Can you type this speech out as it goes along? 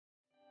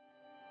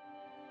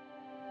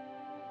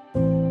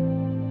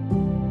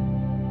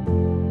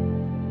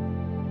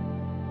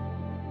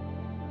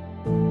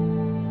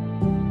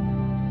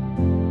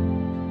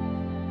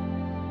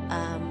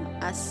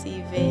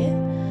Asive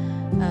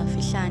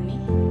Fishani.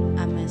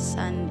 I'm a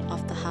son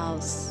of the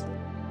house.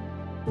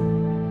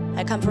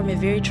 I come from a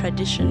very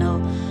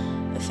traditional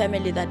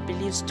family that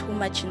believes too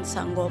much in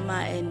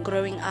Sangoma, and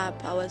growing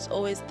up I was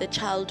always the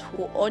child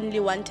who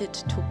only wanted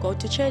to go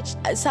to church.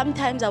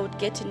 Sometimes I would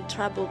get in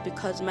trouble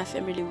because my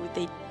family,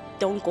 they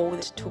don't go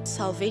to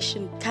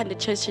salvation kind of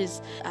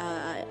churches.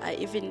 I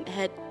even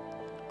had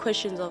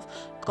questions of,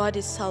 God,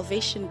 is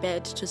salvation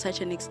bad to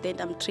such an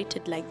extent I'm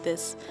treated like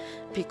this?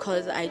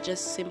 Because I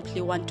just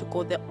simply want to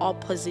go the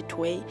opposite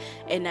way,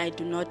 and I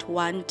do not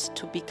want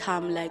to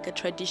become like a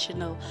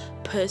traditional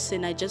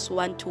person. I just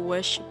want to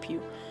worship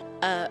you.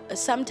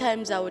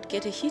 Sometimes I would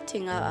get a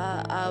hitting.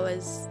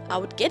 I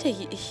would get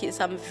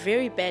some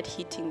very bad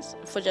hittings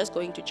for just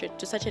going to church,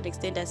 to such an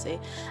extent I say,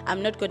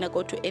 I'm not going to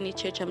go to any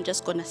church, I'm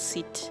just going to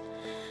sit.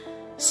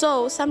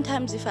 So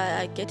sometimes if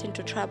I get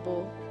into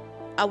trouble,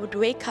 I would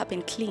wake up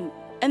and clean.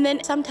 And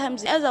then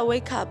sometimes as I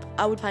wake up,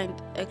 I would find,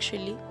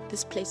 actually,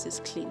 this place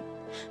is clean.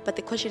 But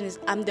the question is,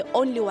 I'm the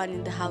only one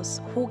in the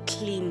house who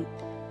clean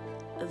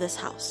this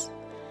house.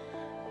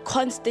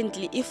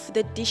 Constantly, if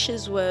the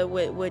dishes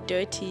were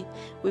dirty,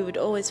 we would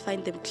always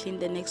find them clean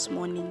the next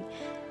morning.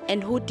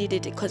 And who did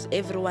it? Because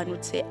everyone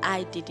would say,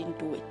 I didn't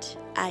do it.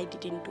 I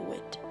didn't do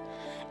it.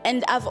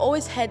 And I've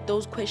always had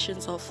those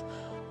questions of,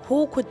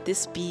 who could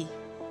this be?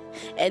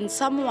 And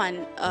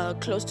someone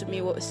close to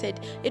me said,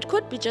 it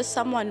could be just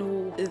someone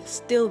who is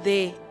still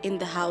there in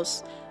the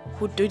house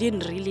who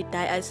didn't really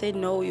die. I said,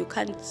 no, you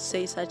can't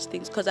say such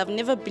things, because I've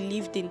never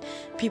believed in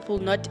people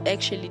not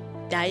actually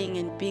dying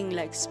and being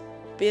like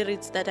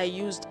spirits that are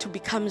used to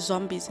become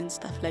zombies and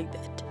stuff like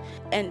that.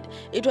 And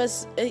it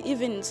was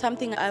even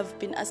something I've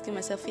been asking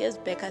myself years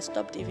back. I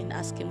stopped even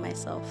asking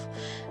myself.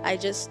 I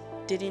just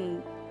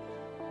didn't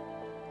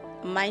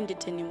mind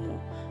it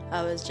anymore.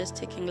 I was just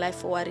taking life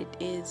for what it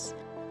is.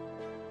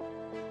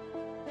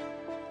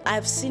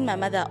 I've seen my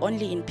mother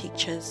only in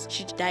pictures.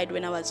 She died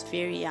when I was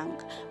very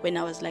young. When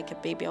I was like a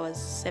baby, I was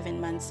 7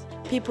 months.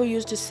 People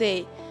used to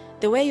say,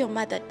 the way your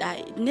mother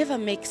died, it never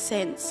makes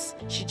sense.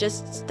 She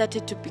just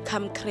started to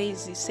become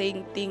crazy,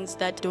 saying things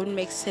that don't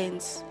make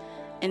sense.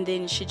 And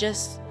then she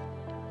just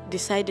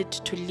decided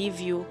to leave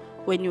you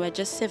when you were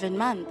just 7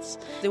 months.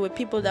 There were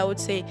people that would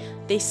say,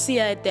 they see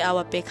her at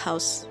our back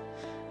house.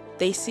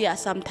 They see her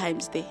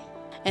sometimes there.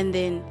 And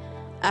then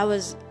I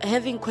was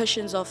having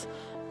questions of,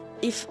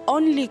 if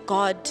only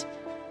God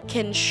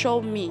can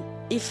show me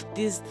if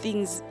these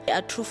things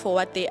are true for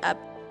what they are.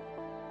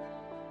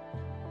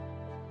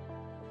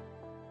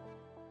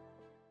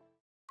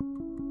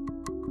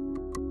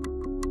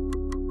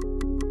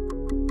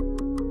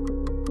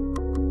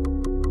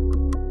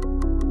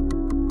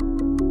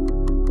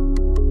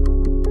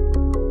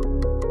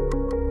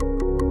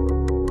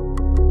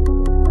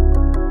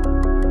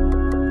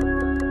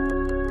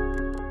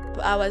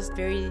 I was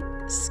very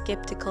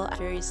skeptical,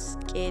 very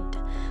scared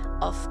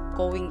of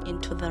going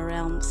into the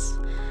realms.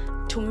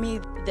 To me,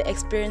 the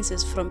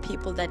experiences from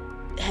people that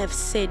have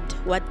said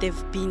what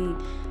they've been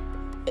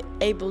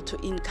able to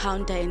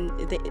encounter, and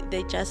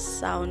they just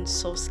sound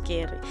so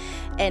scary.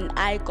 And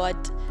I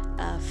got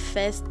a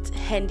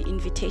first-hand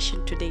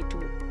invitation today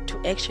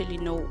to actually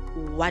know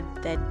what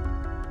that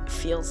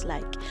feels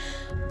like.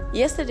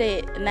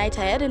 Yesterday night,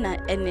 I had an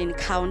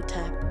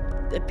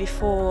encounter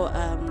before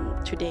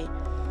today.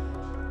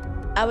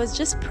 I was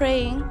just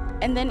praying,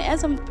 and then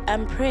as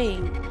I'm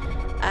praying,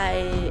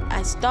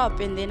 I stop,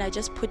 and then I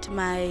just put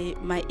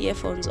my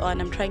earphones on.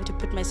 I'm trying to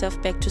put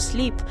myself back to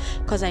sleep,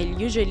 because I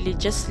usually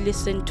just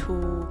listen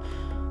to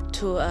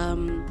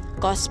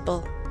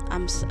gospel.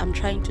 I'm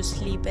trying to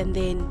sleep, and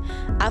then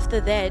after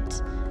that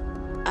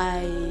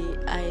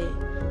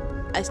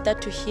I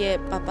start to hear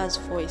Papa's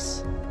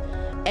voice,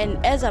 and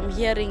as I'm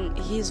hearing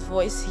his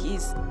voice,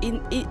 he's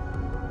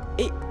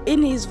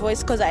in his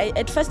voice, because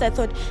at first I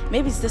thought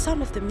maybe it's the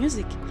sound of the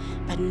music,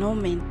 but no,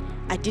 man,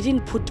 I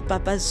didn't put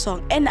Papa's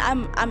song, and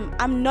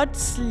I'm not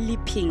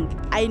sleeping.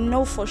 I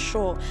know for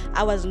sure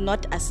I was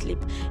not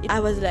asleep. I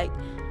was like,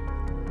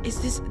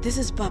 this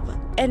is Papa.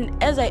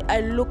 And as I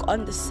look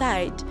on the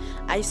side,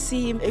 I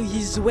see him.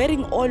 He's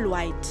wearing all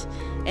white,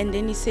 and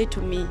then he said to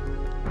me,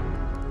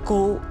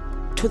 go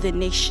to the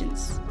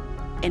nations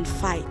and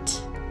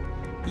fight.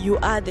 You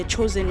are the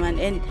chosen one.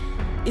 And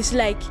it's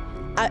like,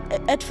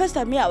 at first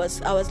I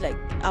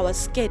was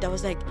scared. I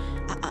was like,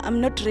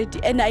 I'm not ready.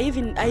 And I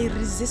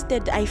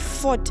resisted. I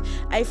fought.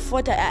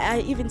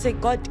 I even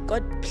said, God,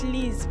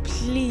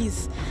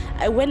 please.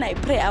 When I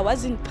pray, I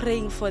wasn't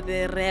praying for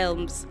the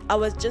realms. I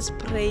was just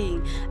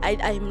praying.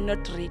 I'm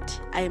not ready.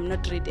 I am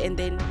not ready. And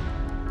then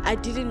I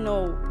didn't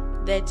know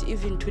that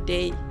even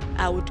today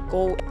I would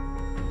go.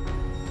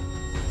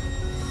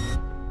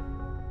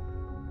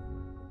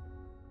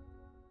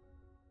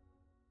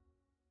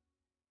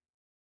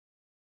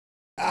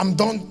 I'm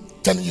done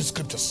telling you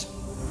scriptures.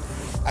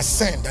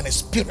 Ascend and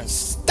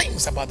experience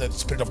things about the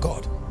Spirit of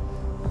God.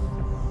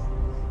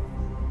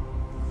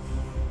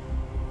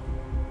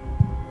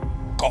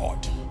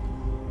 God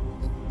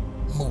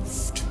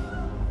moved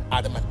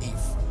Adam and Eve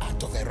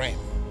out of the realm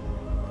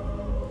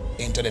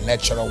into the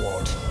natural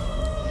world.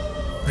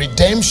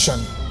 Redemption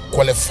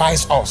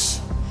qualifies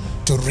us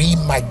to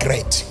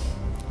re-migrate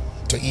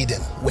to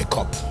Eden. Wake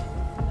up.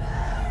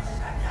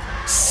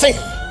 Sin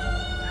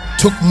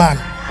took man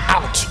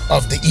out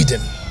of the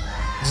Eden.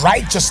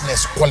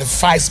 Righteousness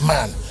qualifies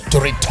man to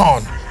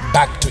return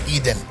back to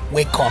Eden.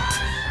 Wake up.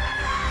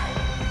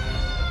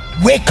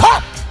 Wake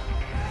up.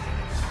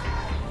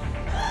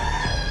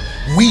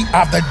 We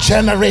are the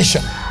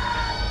generation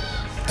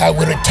that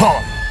will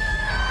return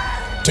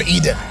to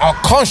Eden. Our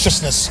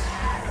consciousness,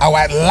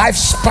 our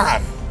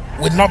lifespan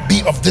will not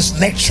be of this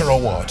natural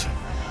world.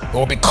 We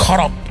will be caught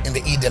up in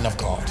the Eden of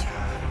God.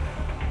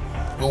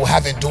 We will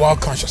have a dual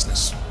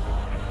consciousness,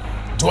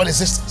 dual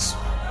existence.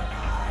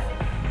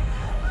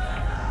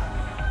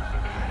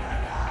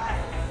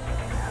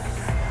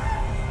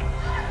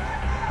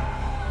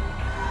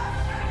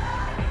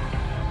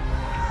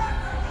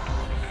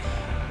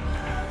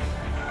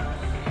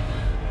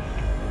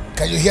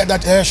 Can you hear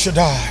that? El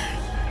Shaddai.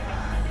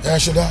 El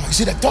Shaddai. You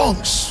see the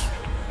tongues.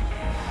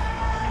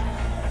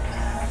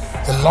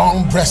 The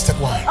long-breasted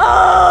one.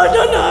 Oh,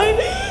 Adonai.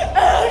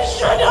 El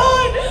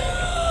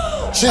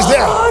Shaddai. She's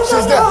there.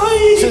 She's there.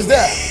 She's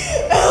there.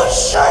 El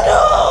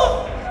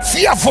Shaddai.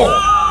 Fearful.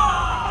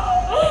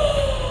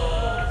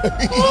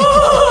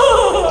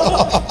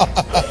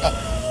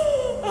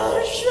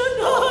 El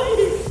Shaddai.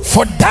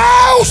 For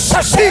thou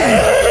shalt see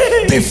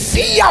the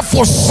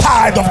fearful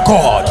side of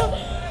God.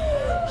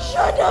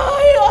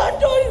 Shaddai,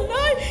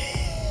 Adonai,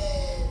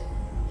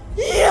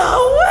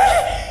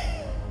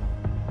 Yahweh.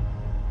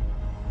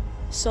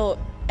 So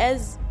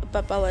as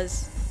Papa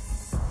was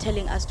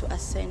telling us to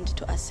ascend,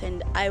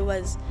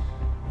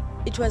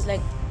 it was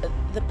like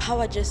the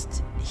power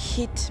just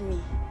hit me.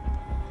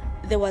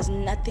 There was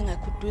nothing I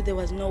could do. There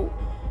was no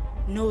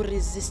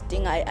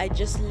resisting. I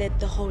just let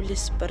the Holy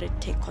Spirit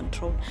take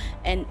control,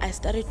 and I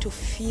started to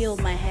feel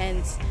my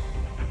hands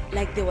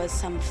like there was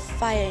some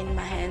fire in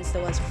my hands.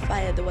 There was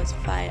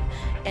fire,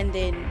 and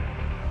then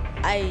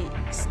I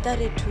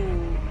started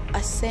to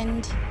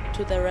ascend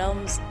to the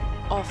realms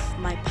of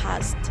my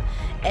past.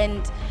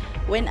 And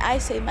when I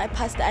say my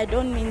past, I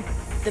don't mean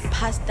the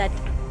past that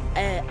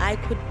I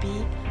could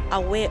be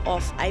aware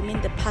of. I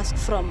mean the past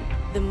from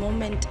the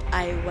moment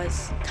I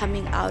was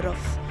coming out of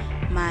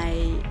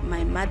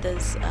my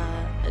mother's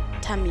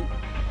tummy.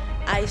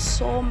 I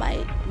saw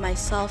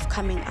myself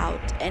coming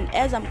out, and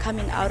as I'm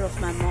coming out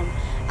of my mom,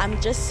 I'm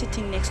just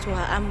sitting next to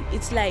her.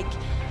 It's like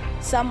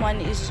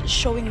someone is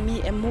showing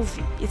me a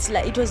movie.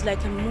 It was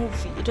like a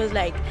movie. It was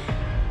like,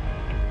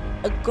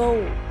 go,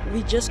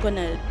 we're just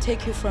gonna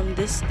take you from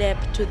this step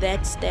to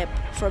that step,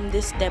 from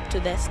this step to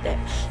that step.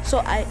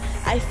 So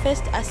I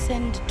first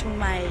ascend to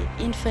my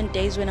infant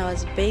days when I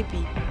was a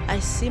baby. I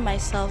see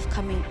myself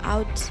coming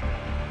out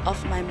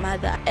of my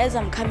mother. As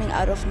I'm coming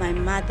out of my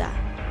mother,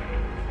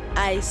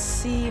 I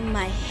see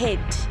my head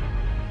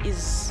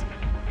is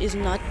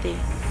not there.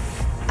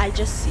 I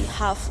just see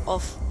half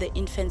of the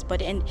infant's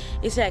body, and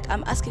it's like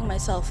I'm asking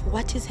myself,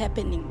 what is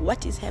happening?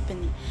 What is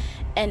happening?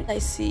 And I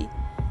see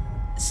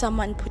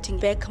someone putting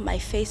back my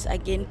face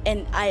again,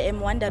 and I am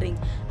wondering,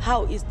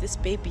 how is this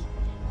baby,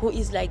 who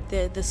is like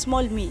the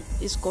small me,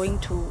 is going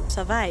to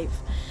survive?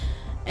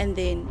 And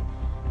then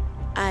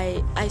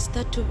I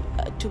start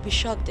to be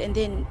shocked, and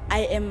then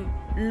I am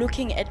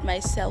looking at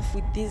myself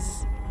with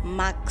these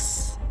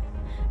marks.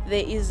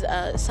 There is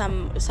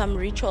some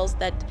rituals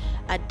that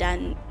are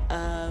done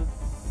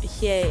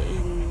here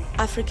in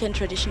African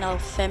traditional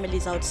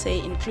families, I would say,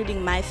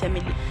 including my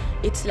family.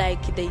 It's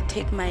like they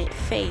take my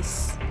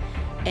face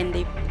and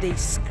they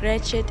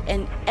scratch it,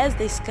 and as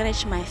they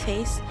scratch my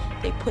face,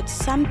 they put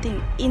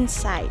something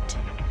inside.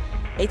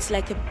 It's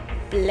like a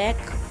black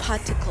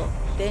particle.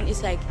 Then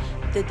it's like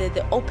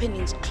the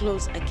openings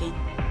close again.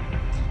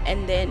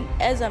 And then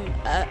as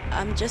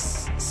I'm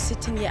just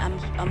sitting here,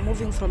 I'm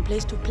moving from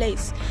place to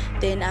place.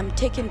 Then I'm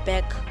taken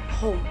back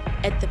home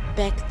at the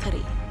back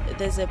tree.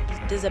 There's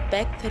a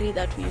back tree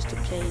that we used to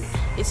play in.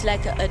 It's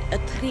like a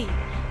tree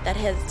that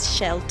has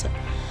shelter.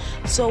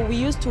 So we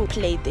used to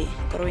play there.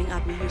 Growing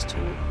up, we used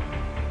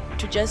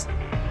to just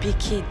be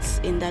kids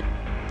in that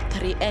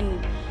tree,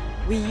 and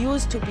we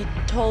used to be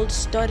told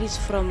stories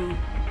from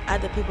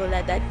other people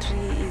that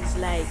tree is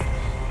like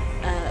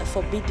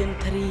forbidden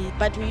tree,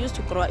 but we used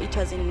to grow. It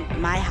was in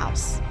my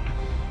house.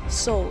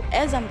 So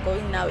as I'm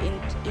going now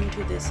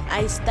into this,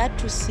 I start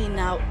to see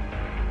now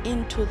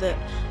into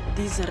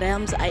these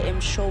realms. I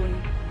am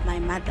shown my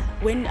mother.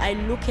 When I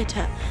look at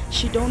her,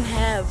 she don't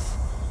have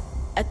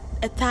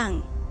a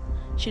tongue,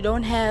 she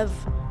don't have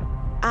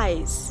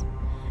eyes,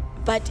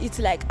 but it's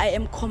like I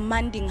am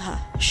commanding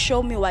her,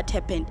 show me what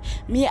happened.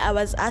 Me, I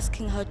was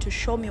asking her to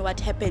show me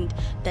what happened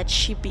that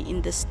she be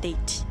in the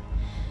state.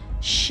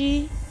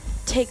 She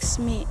takes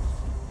me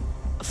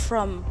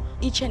from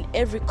each and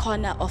every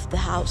corner of the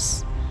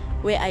house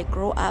where I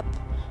grow up.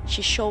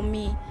 She showed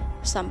me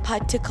some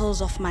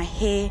particles of my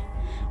hair,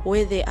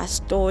 where they are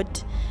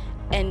stored,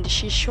 and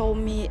she showed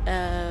me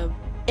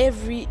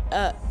every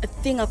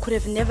thing I could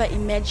have never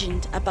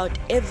imagined about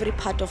every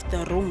part of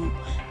the room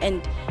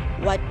and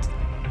what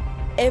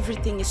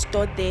everything is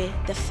stored there,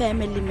 the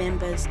family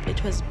members.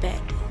 It was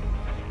bad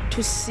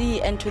to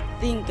see and to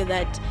think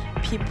that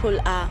people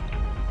are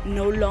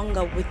no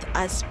longer with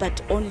us,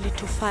 but only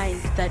to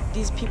find that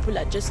these people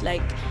are just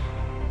like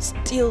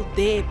still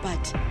there,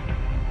 but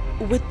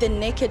with the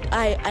naked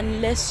eye,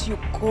 unless you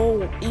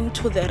go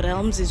into the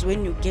realms, is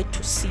when you get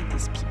to see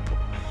these people.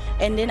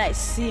 And then I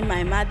see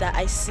my mother,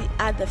 I see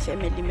other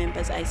family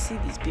members, I see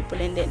these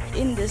people, and then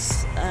in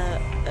this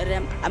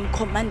realm, I'm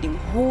commanding,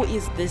 who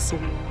is this?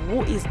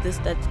 Who is this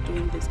that's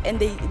doing this? And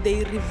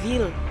they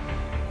reveal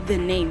the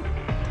name.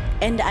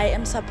 And I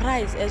am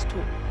surprised as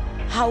to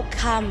how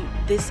come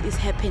this is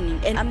happening.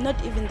 And I'm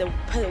not even the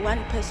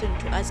one person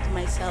to ask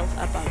myself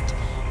about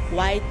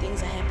why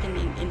things are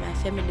happening in my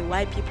family,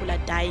 why people are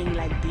dying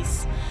like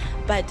this.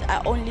 But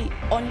I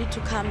only to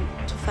come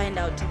to find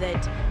out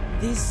that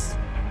these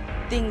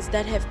things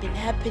that have been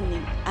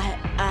happening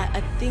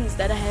are things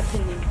that are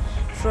happening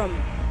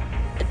from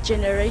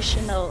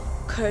generational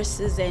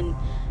curses and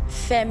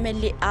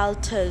family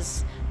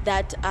altars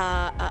that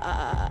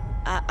are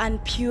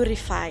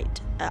unpurified,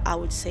 I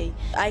would say.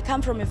 I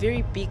come from a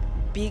very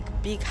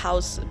big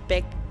house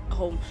back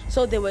home,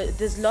 so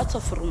there's lots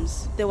of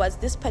rooms. There was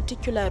this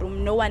particular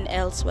room no one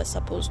else was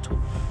supposed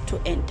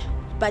to enter,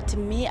 but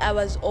me, I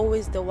was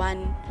always the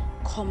one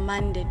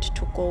commanded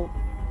to go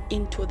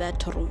into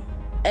that room.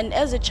 And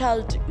as a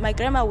child, my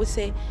grandma would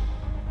say,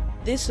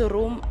 this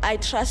room, I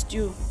trust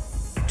you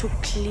to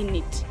clean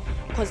it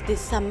because there's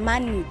some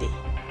money there.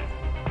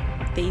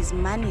 There is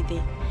money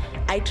there.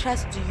 I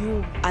trust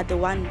you are the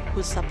one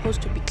who's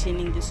supposed to be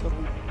cleaning this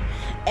room.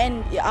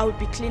 And I would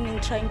be cleaning,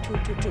 trying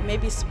to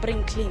maybe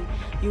spring clean.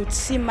 You'd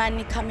see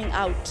money coming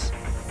out.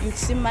 You'd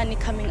see money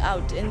coming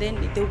out, and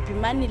then there would be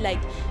money,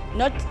 like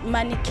not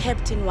money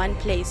kept in one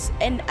place.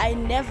 And I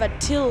never,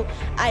 till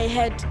I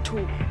had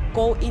to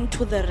go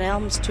into the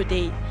realms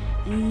today,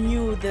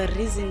 knew the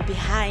reason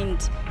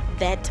behind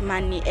that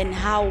money and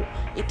how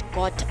it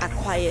got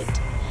acquired.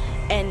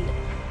 And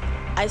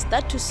I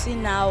start to see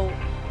now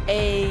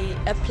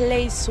a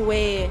place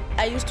where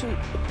I used to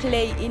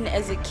play in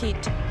as a kid.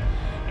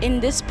 In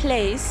this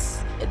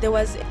place, there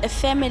was a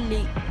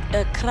family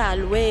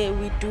kral where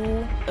we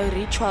do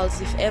rituals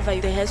if ever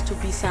there has to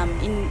be some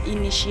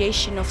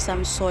initiation of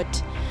some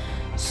sort.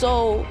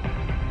 So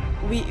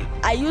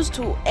I used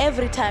to,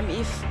 every time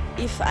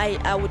if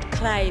I would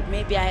cry,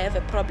 maybe I have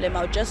a problem,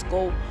 I would just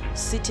go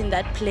sit in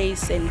that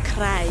place and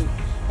cry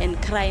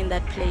in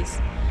that place.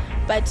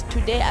 But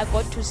today I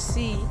got to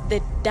see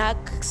the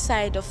dark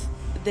side of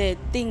the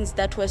things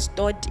that were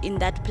stored in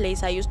that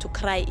place I used to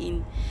cry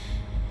in.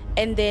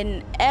 And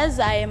then as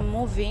I am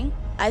moving,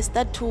 I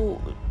start to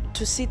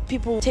see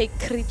people take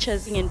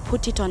creatures and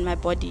put it on my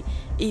body,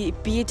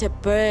 be it a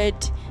bird,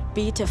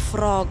 be it a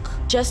frog,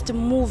 just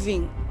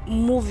moving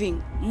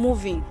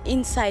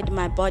inside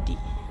my body.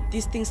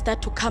 These things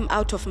start to come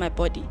out of my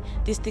body.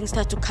 These things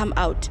start to come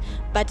out.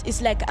 But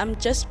it's like I'm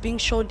just being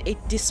shown a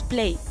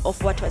display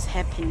of what was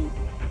happening.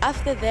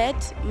 After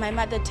that, my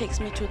mother takes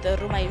me to the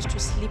room I used to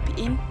sleep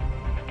in.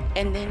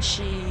 And then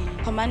she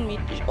commanded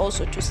me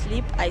also to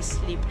sleep. I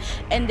sleep.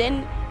 And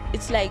then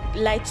it's like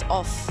lights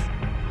off.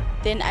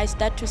 Then I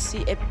start to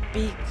see a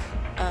big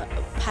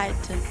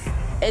python.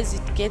 As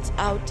it gets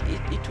out,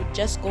 it would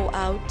just go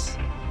out.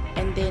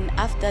 And then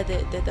after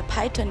the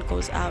python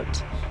goes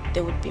out,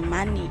 there would be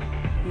money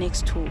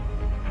next to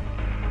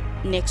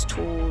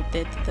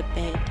the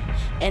bed.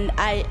 And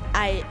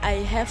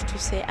I have to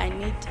say I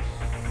need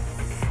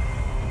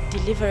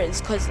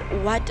deliverance, because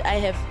what I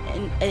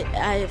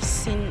have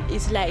seen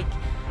is like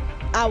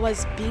I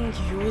was being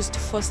used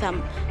for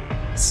some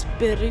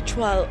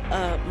spiritual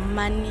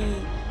money,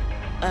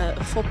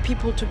 for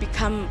people to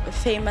become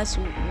famous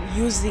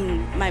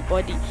using my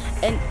body.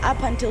 And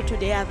up until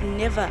today, I've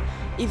never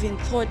even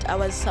thought I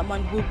was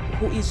someone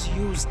who is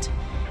used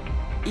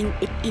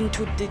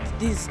into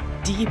these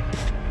deep,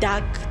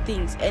 dark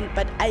things.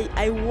 But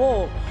I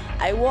war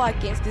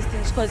against these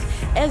things, because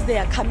as they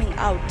are coming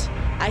out,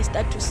 I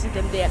start to see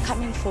them. They are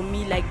coming for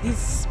me, like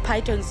these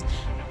pythons.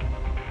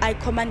 I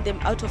command them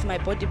out of my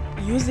body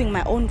using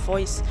my own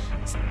voice,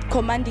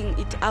 commanding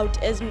it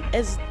out as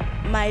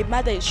my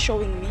mother is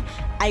showing me.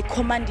 I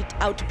command it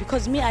out,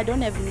 because me, I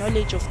don't have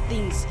knowledge of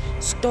things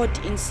stored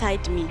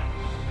inside me.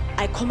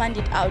 I command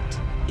it out.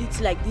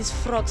 It's like these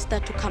frogs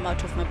start to come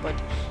out of my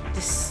body.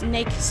 The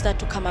snakes start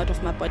to come out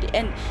of my body.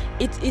 And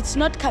it's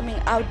not coming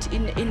out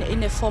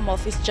in a form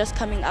of it's just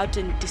coming out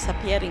and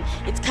disappearing.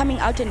 It's coming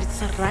out and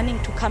it's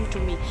running to come to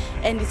me.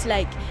 And it's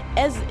like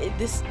as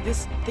this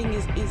thing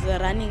is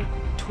running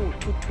to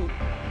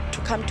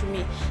come to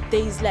me,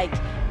 there is like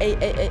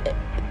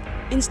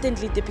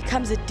instantly there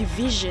becomes a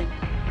division.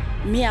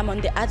 Me, I'm on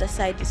the other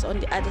side, it's on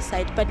the other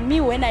side. But me,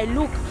 when I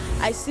look,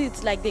 I see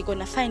it's like they're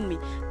gonna find me.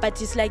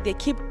 But it's like they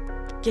keep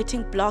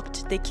getting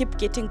blocked. They keep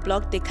getting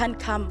blocked. They can't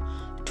come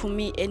to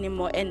me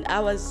anymore. And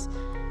I was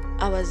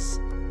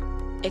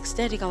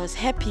ecstatic. I was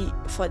happy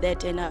for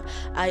that. And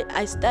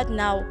I start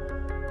now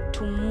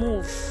to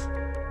move.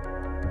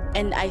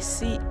 And I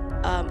see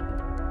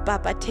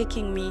Papa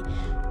taking me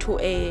to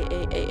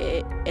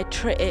a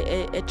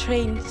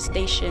train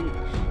station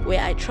where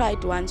I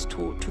tried once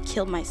to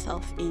kill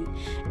myself in,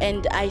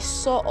 and I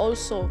saw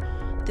also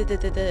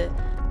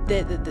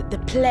the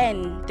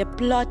plan, the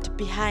plot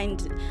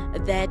behind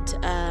that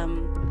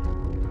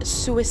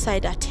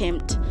suicide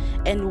attempt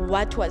and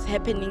what was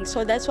happening.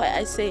 So that's why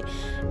I say,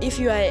 if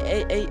you are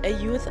a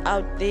youth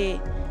out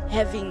there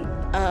having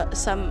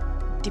some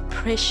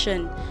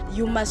depression,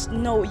 you must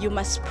know, you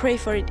must pray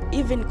for it.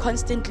 Even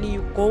constantly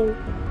you go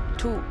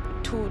to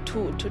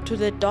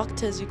the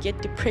doctors, you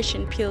get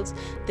depression pills,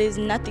 there's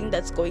nothing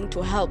that's going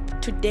to help.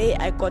 Today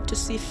I got to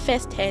see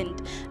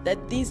firsthand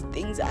that these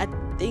things are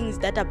things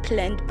that are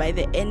planned by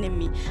the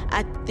enemy,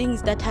 are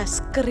things that are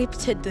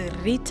scripted,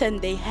 written.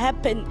 They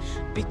happen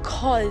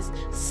because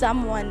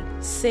someone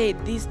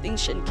said these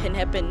things can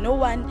happen. No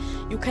one,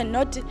 you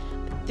cannot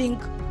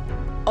think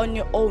on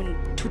your own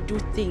to do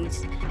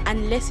things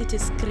unless it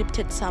is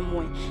scripted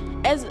somewhere.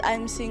 As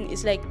I'm seeing,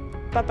 it's like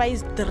Papa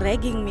is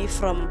dragging me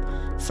from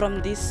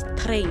this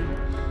train,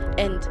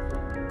 and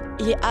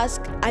he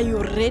asked, "Are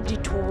you ready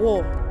to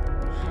war?"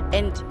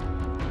 And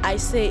I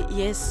say,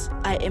 "Yes,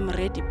 I am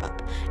ready,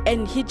 Papa."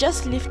 And he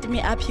just lift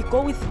me up. He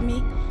go with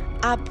me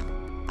up,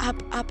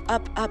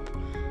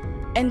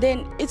 and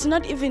then it's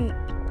not even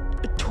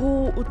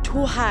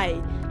too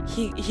high.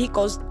 He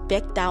goes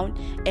back down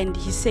and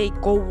he say,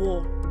 "Go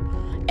war."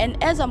 And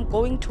as I'm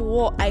going to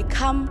war, I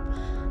come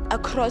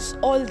across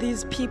all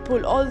these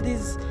people, all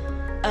these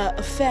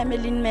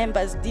family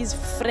members, these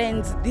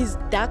friends, these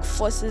dark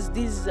forces,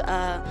 these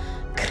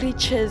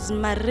creatures,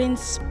 marine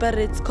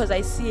spirits, because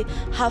I see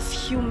half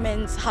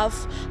humans,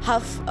 half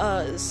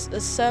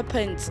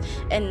serpents,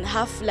 and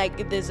half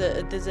like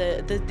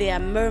they are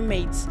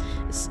mermaids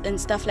and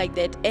stuff like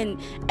that. And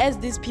as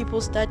these people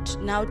start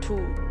now to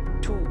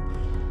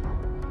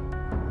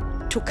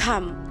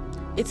come,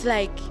 it's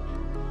like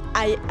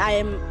I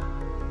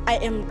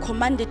am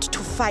commanded to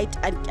fight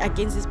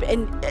against this.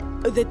 And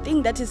the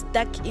thing that is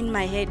stuck in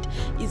my head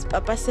is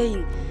Papa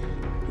saying,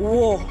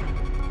 war,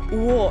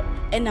 war.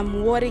 And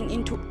I'm warring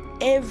into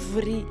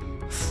every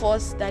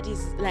force that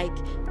is like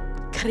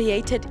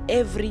created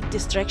every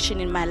distraction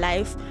in my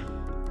life.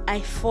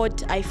 I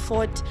fought.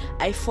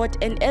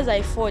 And as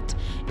I fought,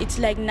 it's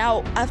like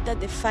now after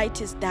the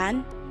fight is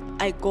done,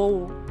 I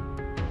go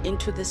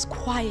into this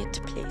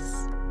quiet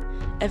place,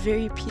 a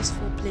very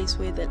peaceful place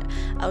where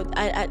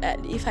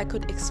if I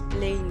could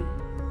explain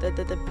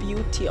the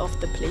beauty of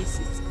the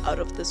places out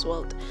of this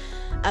world.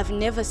 I've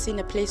never seen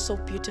a place so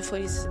beautiful.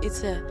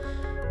 It's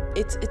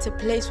a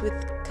place with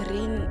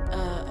green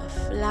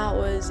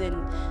flowers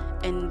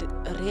and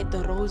red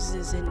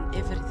roses and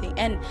everything.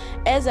 And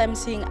as I'm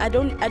seeing, I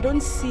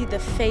don't see the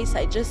face.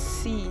 I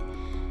just see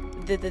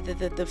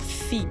the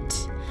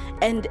feet.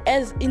 And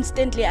as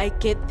instantly I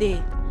get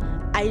there,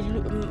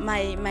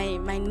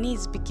 my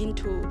knees begin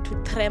to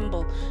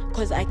tremble,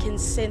 because I can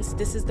sense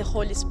this is the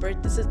Holy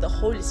Spirit. This is the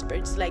Holy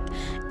Spirit. It's like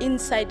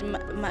inside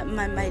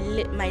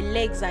my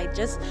legs. I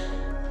just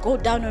go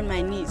down on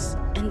my knees,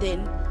 and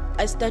then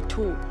I start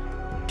to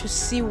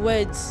see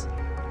words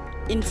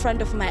in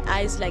front of my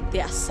eyes, like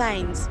they are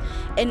signs.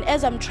 And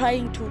as I'm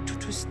trying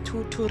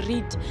to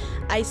read,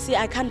 I say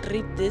I can't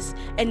read this,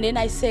 and then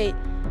I say,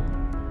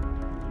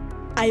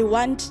 I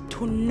want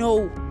to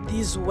know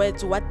these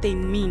words, what they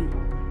mean,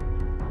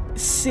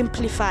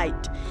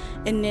 simplified.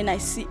 And then I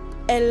see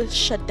El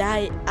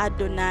Shaddai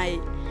Adonai,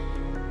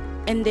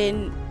 and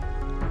then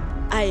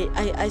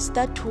I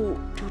start to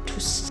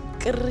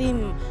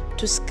scream,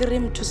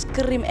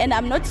 and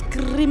I'm not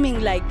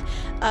screaming like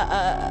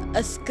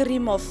a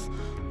scream of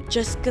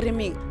just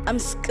screaming. I'm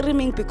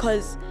screaming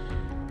because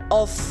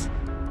of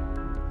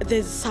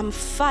there's some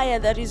fire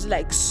that is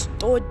like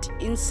stored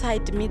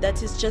inside me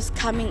that is just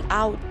coming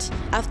out.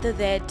 After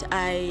that,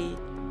 I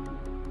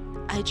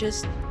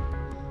just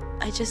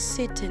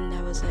sit, and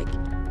I was like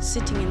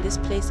sitting in this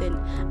place, and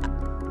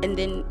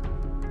then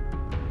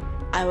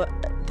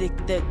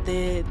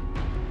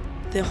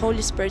the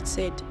Holy Spirit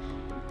said,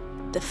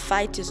 the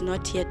fight is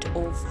not yet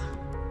over.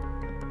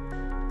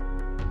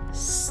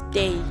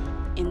 Stay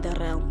in the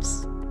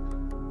realms.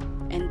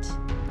 And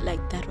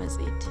like that was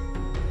it.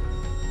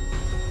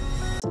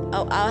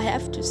 I'll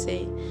have to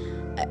say,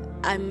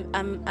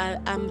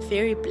 I'm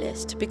very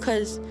blessed,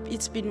 because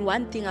it's been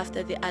one thing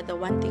after the other,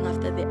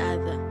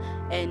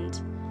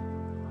 and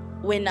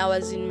when I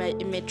was in my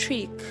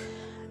matric,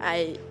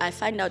 I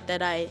find out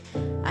that I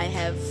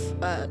have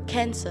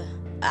cancer.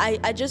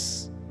 I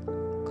just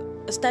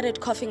started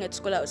coughing at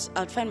school.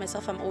 I'd find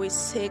myself, I'm always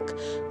sick,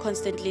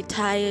 constantly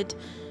tired,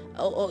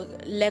 or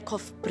lack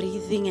of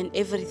breathing, and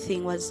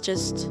everything was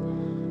just,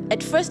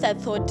 at first I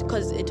thought,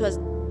 because it was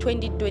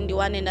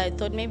 2021, and I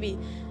thought maybe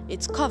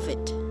it's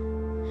COVID.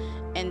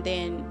 And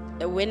then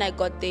when I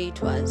got there,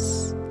 it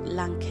was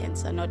lung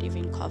cancer, not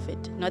even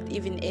COVID, not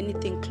even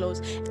anything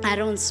close. I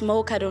don't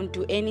smoke, I don't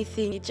do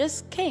anything. It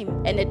just came.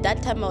 And at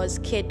that time I was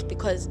scared,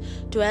 because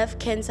to have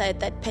cancer at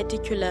that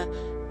particular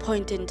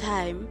point in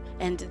time,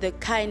 and the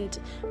kind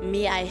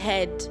me I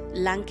had,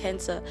 lung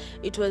cancer,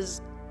 it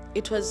was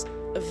it was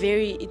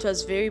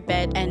very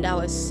bad, and I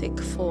was sick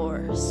for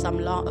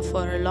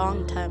a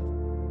long time.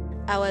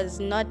 I was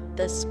not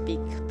this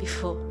big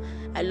before.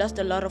 I lost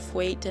a lot of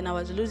weight and I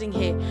was losing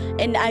hair,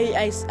 and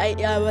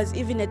I was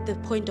even at the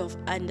point of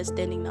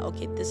understanding now,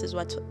 okay, this is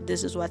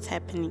what's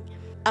happening.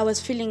 I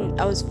was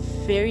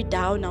very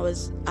down. I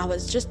was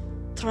just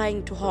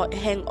trying to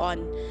hang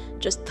on,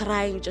 just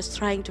trying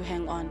to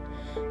hang on,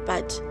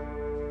 but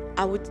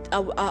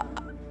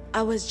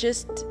I was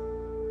just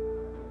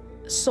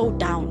so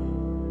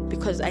down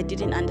because I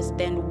didn't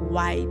understand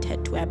why it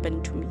had to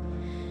happen to me.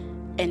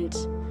 And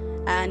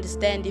I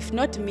understand, if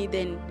not me,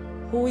 then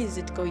who is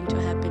it going to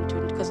happen to?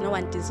 Because no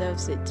one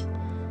deserves it.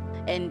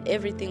 And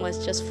everything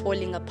was just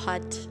falling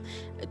apart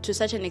to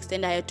such an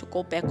extent I had to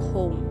go back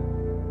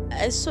home.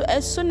 As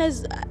soon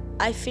as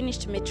I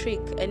finished matric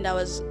and I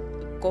was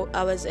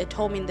at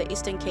home in the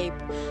Eastern Cape,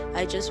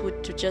 I just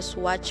would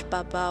watch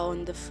Papa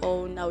on the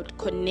phone. I would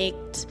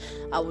connect,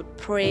 I would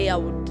pray, I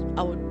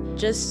would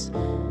just,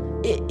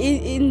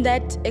 in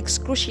that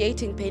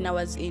excruciating pain I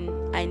was in,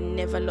 I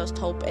never lost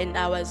hope. And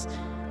I was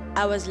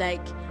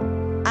like,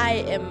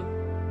 I am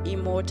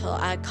immortal,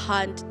 I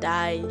can't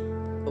die.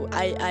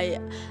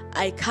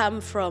 I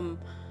come from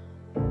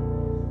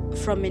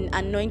an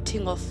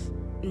anointing of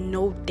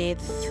no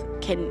death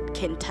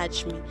can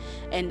touch me.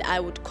 And I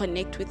would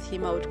connect with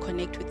him,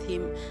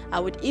 I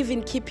would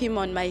even keep him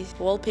on my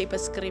wallpaper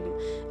screen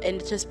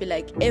and just be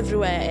like,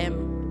 everywhere I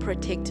am,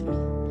 protect me,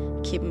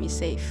 keep me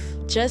safe.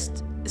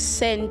 Just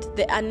send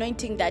the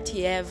anointing that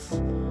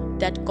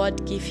that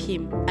God gave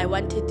him. I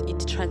wanted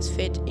it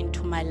transferred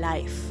into my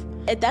life.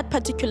 At that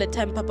particular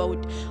time, Papa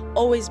would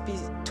always be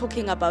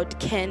talking about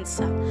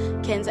cancer,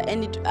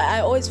 and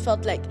I always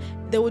felt like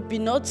there would be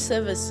no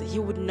service he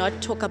would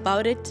not talk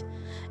about it.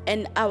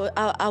 And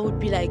I would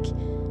be like,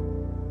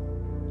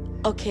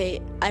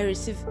 okay, I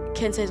receive,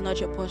 cancer is not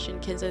your portion,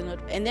 cancer is not.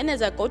 And then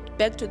as I go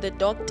back to the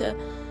doctor,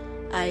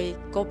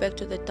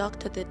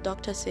 the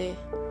doctor say,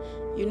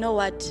 you know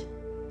what,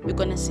 we're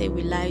gonna say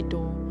we lied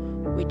or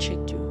we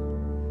tricked you,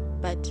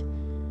 but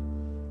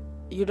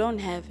you don't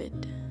have it.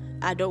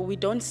 We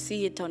don't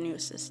see it on your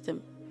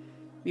system.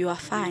 You are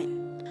fine.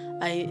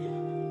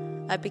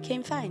 I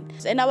became fine.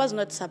 And I was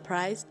not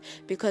surprised,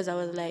 because I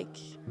was like,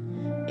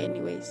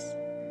 anyways,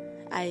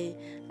 I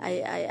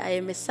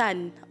am a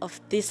son of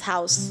this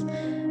house.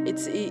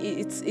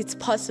 It's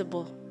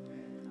possible.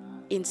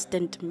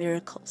 Instant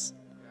miracles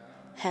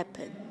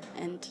happen,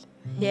 and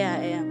here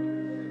I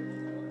am.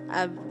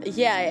 I'm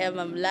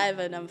alive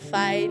and I'm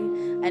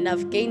fine, and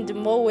I've gained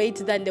more weight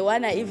than the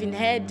one I even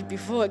had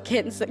before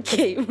cancer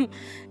came.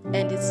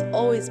 And it's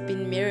always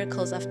been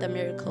miracles after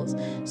miracles.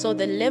 So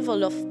the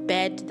level of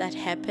bad that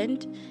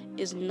happened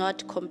is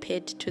not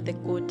compared to the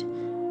good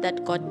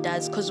that God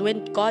does. Because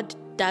when God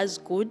does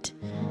good,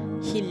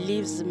 he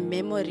leaves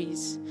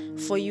memories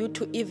for you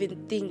to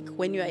even think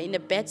when you are in a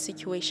bad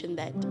situation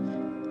that,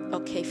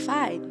 okay,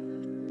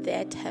 fine,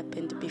 that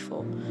happened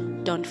before,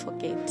 don't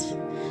forget.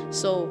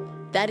 So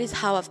that is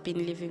how I've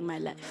been living my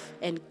life,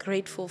 and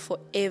grateful for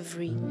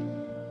every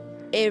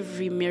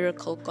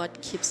miracle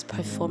God keeps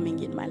performing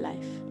in my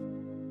life.